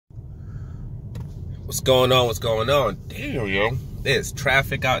What's going on? What's going on? Damn, yo. There's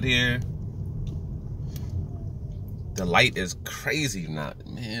traffic out here. The light is crazy now.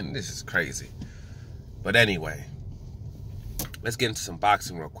 Man, this is crazy. But anyway, let's get into some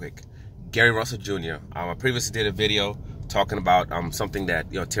boxing real quick. Garry Russell Jr. I previously did a video talking about something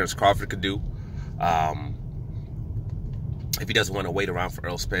that Terrence Crawford could do. If he doesn't want to wait around for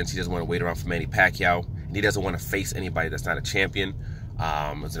Errol Spence, he doesn't want to wait around for Manny Pacquiao, and he doesn't want to face anybody that's not a champion.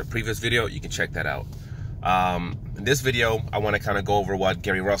 It was in a previous video. You can check that out. In this video, I want to kind of go over what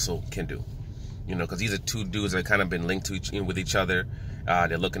Garry Russell can do. Because these are two dudes that kind of been linked to with each other.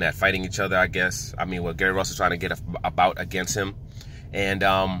 They're looking at fighting each other, I guess. I mean, Garry Russell's trying to get a bout against him. And,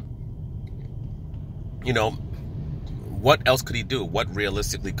 what else could he do? What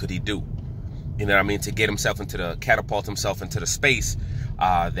realistically could he do? To get himself catapult himself into the space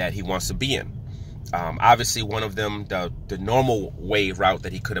that he wants to be in. Obviously, one of them, the normal route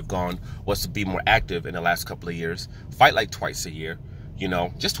that he could have gone was to be more active in the last couple of years. Fight like twice a year,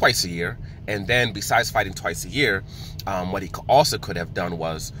 just twice a year. And then besides fighting twice a year, what he also could have done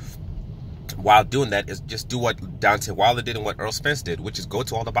was, while doing that, is just do what Deontay Wilder did and what Errol Spence did, which is go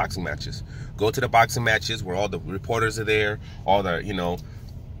to all the boxing matches. Go to the boxing matches where all the reporters are there, all the,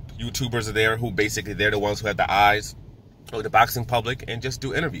 YouTubers are there, who basically they're the ones who have the eyes of the boxing public, and just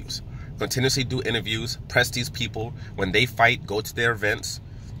do interviews. Continuously do interviews, press these people. When they fight, go to their events,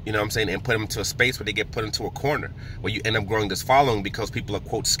 and put them into a space where they get put into a corner, where you end up growing this following because people are,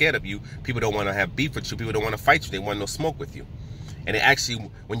 quote, scared of you. People don't want to have beef with you. People don't want to fight you. They want no smoke with you. And it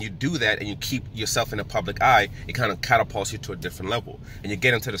actually, when you do that and you keep yourself in the public eye, it kind of catapults you to a different level. And you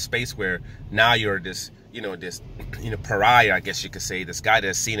get into the space where now you're this, pariah, I guess you could say, this guy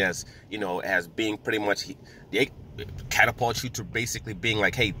that's seen as, as being pretty much, they catapult you to basically being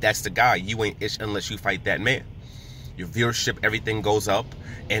like, hey, that's the guy. You ain't ish unless you fight that man. Your viewership, everything goes up,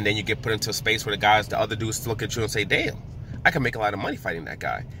 and then you get put into a space where the other dudes look at you and say, damn, I can make a lot of money fighting that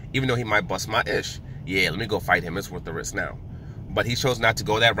guy, even though he might bust my ish. Yeah, let me go fight him. It's worth the risk now. But he chose not to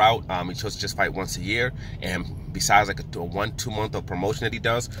go that route. He chose to just fight once a year. And besides like a 1-2 month of promotion that he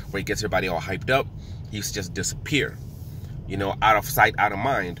does, where he gets everybody all hyped up, he used to just disappear. Out of sight, out of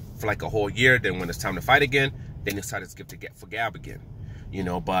mind for like a whole year. Then when it's time to fight again, then he decided to get for Gab again.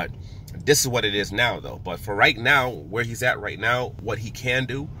 But this is what it is now, though. But for right now, where he's at right now, what he can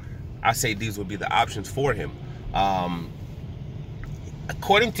do, I say these would be the options for him.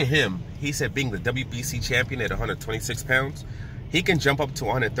 According to him, he said being the WBC champion at 126 pounds, he can jump up to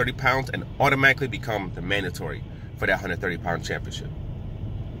 130 pounds and automatically become the mandatory for that 130-pound championship.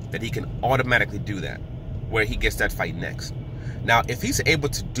 That he can automatically do that, where he gets that fight next. Now, if he's able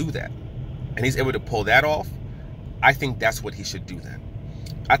to do that, and he's able to pull that off, I think that's what he should do then.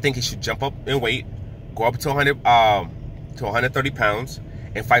 I think he should jump up in weight, go up to 130 pounds,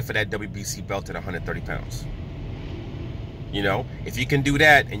 and fight for that WBC belt at 130 pounds. If you can do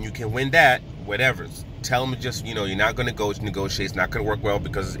that, and you can win that, whatever. Tell them just, you're not going to go negotiate. It's not going to work well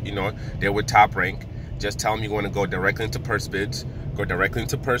because, they're with Top Rank. Just tell them you want to go directly into purse bids. Go directly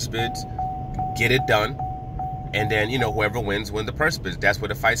into purse bids. Get it done. And then, whoever wins the purse bids. That's where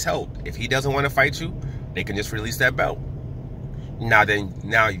the fight's held. If he doesn't want to fight you, they can just release that belt. Now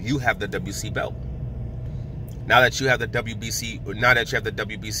you have the WC belt. Now that you have the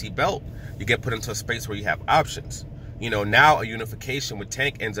WBC belt, you get put into a space where you have options. Now a unification with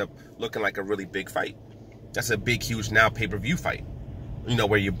Tank ends up looking like a really big fight. That's a big, huge now pay-per-view fight.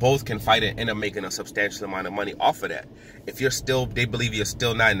 Where you both can fight and end up making a substantial amount of money off of that. If they believe you're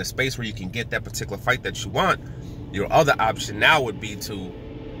still not in the space where you can get that particular fight that you want, your other option now would be to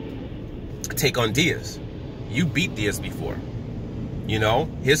take on Diaz. You beat Diaz before.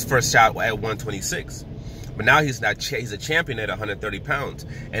 His first shot at 126. But now he's a champion at 130 pounds.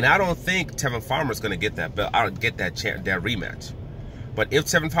 And I don't think Tevin Farmer's going to get that belt. I don't get that rematch. But if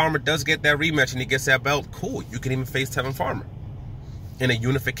Tevin Farmer does get that rematch and he gets that belt, cool. You can even face Tevin Farmer in a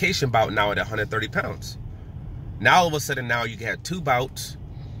unification bout now at 130 pounds. Now, all of a sudden, now you have 2 bouts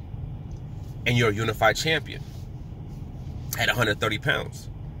and you're a unified champion at 130 pounds.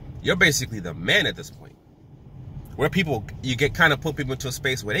 You're basically the man at this point. Where you get kind of put people into a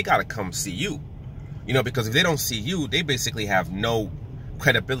space where they got to come see you. Because if they don't see you, they basically have no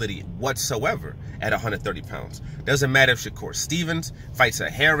credibility whatsoever at 130 pounds. Doesn't matter if Shakur Stevens fights a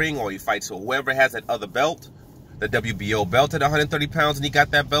Herring or he fights whoever has that other belt, the WBO belt at 130 pounds, and he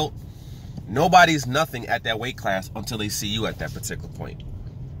got that belt. Nobody's nothing at that weight class until they see you at that particular point.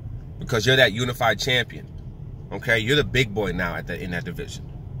 Because you're that unified champion. Okay? You're the big boy now in that division.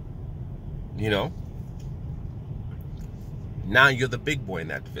 Now you're the big boy in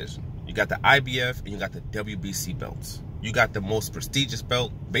that division. You got the IBF and you got the WBC belts. You got the most prestigious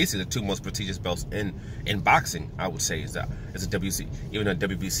belt, basically the two most prestigious belts in boxing, I would say, is a WBC. Even though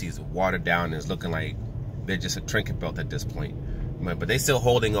WBC is watered down and is looking like they're just a trinket belt at this point. But they still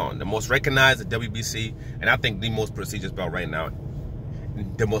holding on. The most recognized, the WBC, and I think the most prestigious belt right now,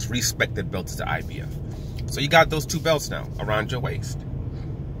 the most respected belt is the IBF. So you got those two belts now around your waist.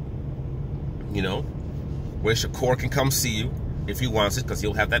 You know, where Shakur can come see you if he wants it, because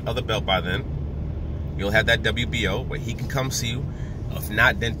he'll have that other belt by then. You'll have that WBO where he can come see you. If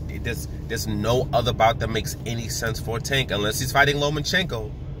not, then there's no other bout that makes any sense for Tank unless he's fighting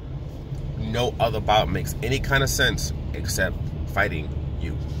Lomachenko. No other bout makes any kind of sense except fighting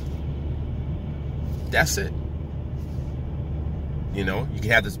you. That's it. You know, you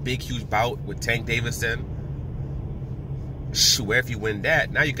can have this big, huge bout with Tank Davis then. Sure, if you win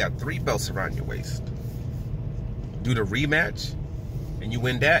that, now you got 3 belts around your waist. Do the rematch, and you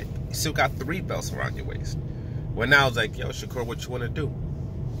win that, you still got 3 belts around your waist. Well, now it's like, yo, Shakur, what you want to do?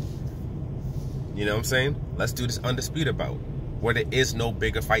 You know what I'm saying? Let's do this undisputed bout, where there is no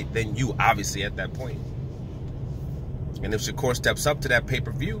bigger fight than you, obviously, at that point. And if Shakur steps up to that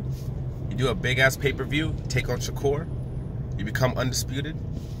pay-per-view, you do a big-ass pay-per-view, take on Shakur, you become undisputed,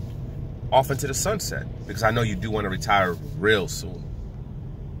 off into the sunset, because I know you do want to retire real soon.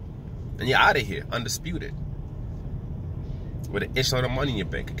 And you're out of here, undisputed, with an issue of money in your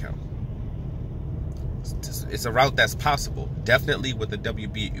bank account. It's a route that's possible. Definitely with the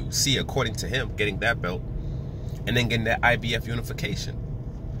WBC, according to him, getting that belt, and then getting that IBF unification.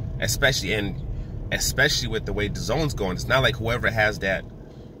 Especially with the way the zone's going. It's not like whoever has that,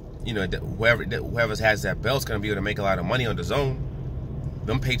 you know, whoever has that belt's going to be able to make a lot of money on the zone.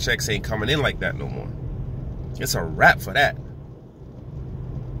 Them paychecks ain't coming in like that no more. It's a wrap for that.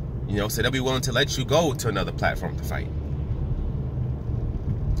 You know, so they'll be willing to let you go to another platform to fight.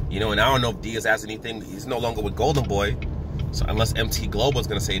 You know, and I don't know if Diaz has anything. He's no longer with Golden Boy. So unless MT Global is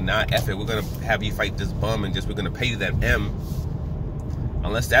going to say, nah, F it, we're going to have you fight this bum and we're going to pay you that M.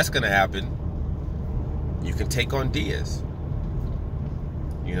 Unless that's going to happen, you can take on Diaz.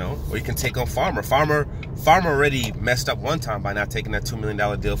 You know, or you can take on Farmer. Farmer already messed up one time by not taking that $2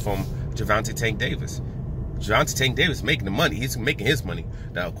 million deal from Gervonta Tank Davis. Gervonta Tank Davis making the money. He's making his money.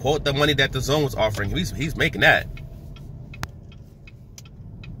 Now, quote, the money that the zone was offering, he's making that.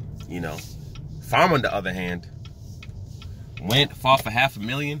 You know, Farmer, on the other hand, fought for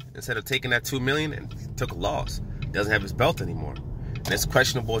 $500,000 instead of taking that $2 million, and he took a loss. Doesn't have his belt anymore, and it's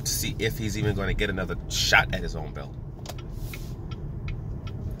questionable to see if he's even going to get another shot at his own belt.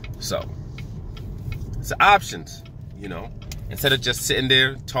 So, it's the options, you know. Instead of just sitting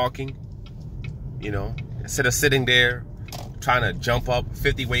there talking, you know, instead of sitting there trying to jump up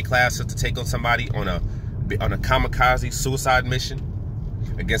 50 weight classes to take on somebody on a kamikaze suicide mission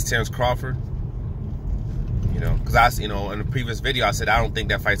against Terrence Crawford, you know, because in the previous video I said I don't think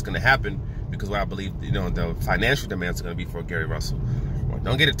that fight's going to happen because what I believe, you know, the financial demands are going to be for Garry Russell. Well,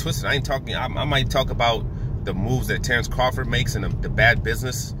 don't get it twisted. I ain't talking. I might talk about the moves that Terrence Crawford makes and the bad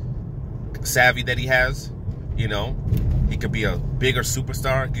business savvy that he has. You know, he could be a bigger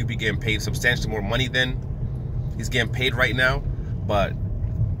superstar. He could be getting paid substantially more money than he's getting paid right now. But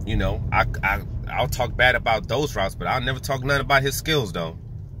you know, I'll talk bad about those routes, but I'll never talk nothing about his skills though.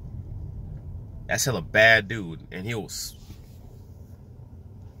 That's hella bad dude, and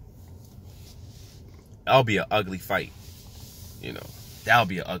that'll be an ugly fight. You know, that'll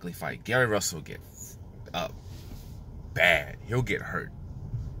be an ugly fight. Garry Russell will get up bad. He'll get hurt.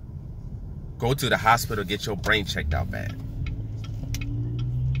 Go to the hospital, get your brain checked out bad.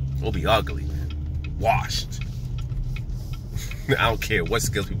 It'll be ugly, man. Washed. I don't care what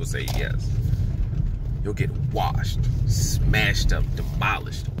skills people say he has. You'll get washed, smashed up,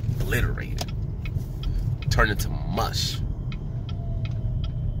 demolished, obliterated, turned into mush.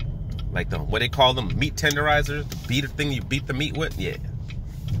 Like what they call them, meat tenderizers, the beater thing you beat the meat with? Yeah.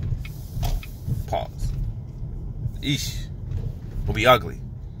 Pause. Eesh. Will be ugly.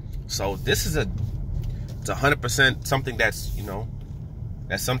 So this is it's 100% something that's, you know,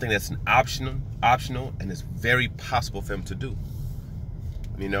 that's something that's an optional, and it's very possible for him to do.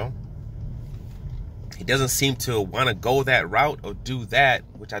 You know? He doesn't seem to want to go that route or do that,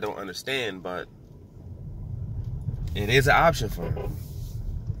 which I don't understand, but it is an option for him.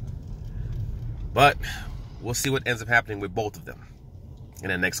 But we'll see what ends up happening with both of them in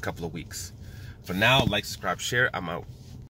the next couple of weeks. For now, like, subscribe, share. I'm out.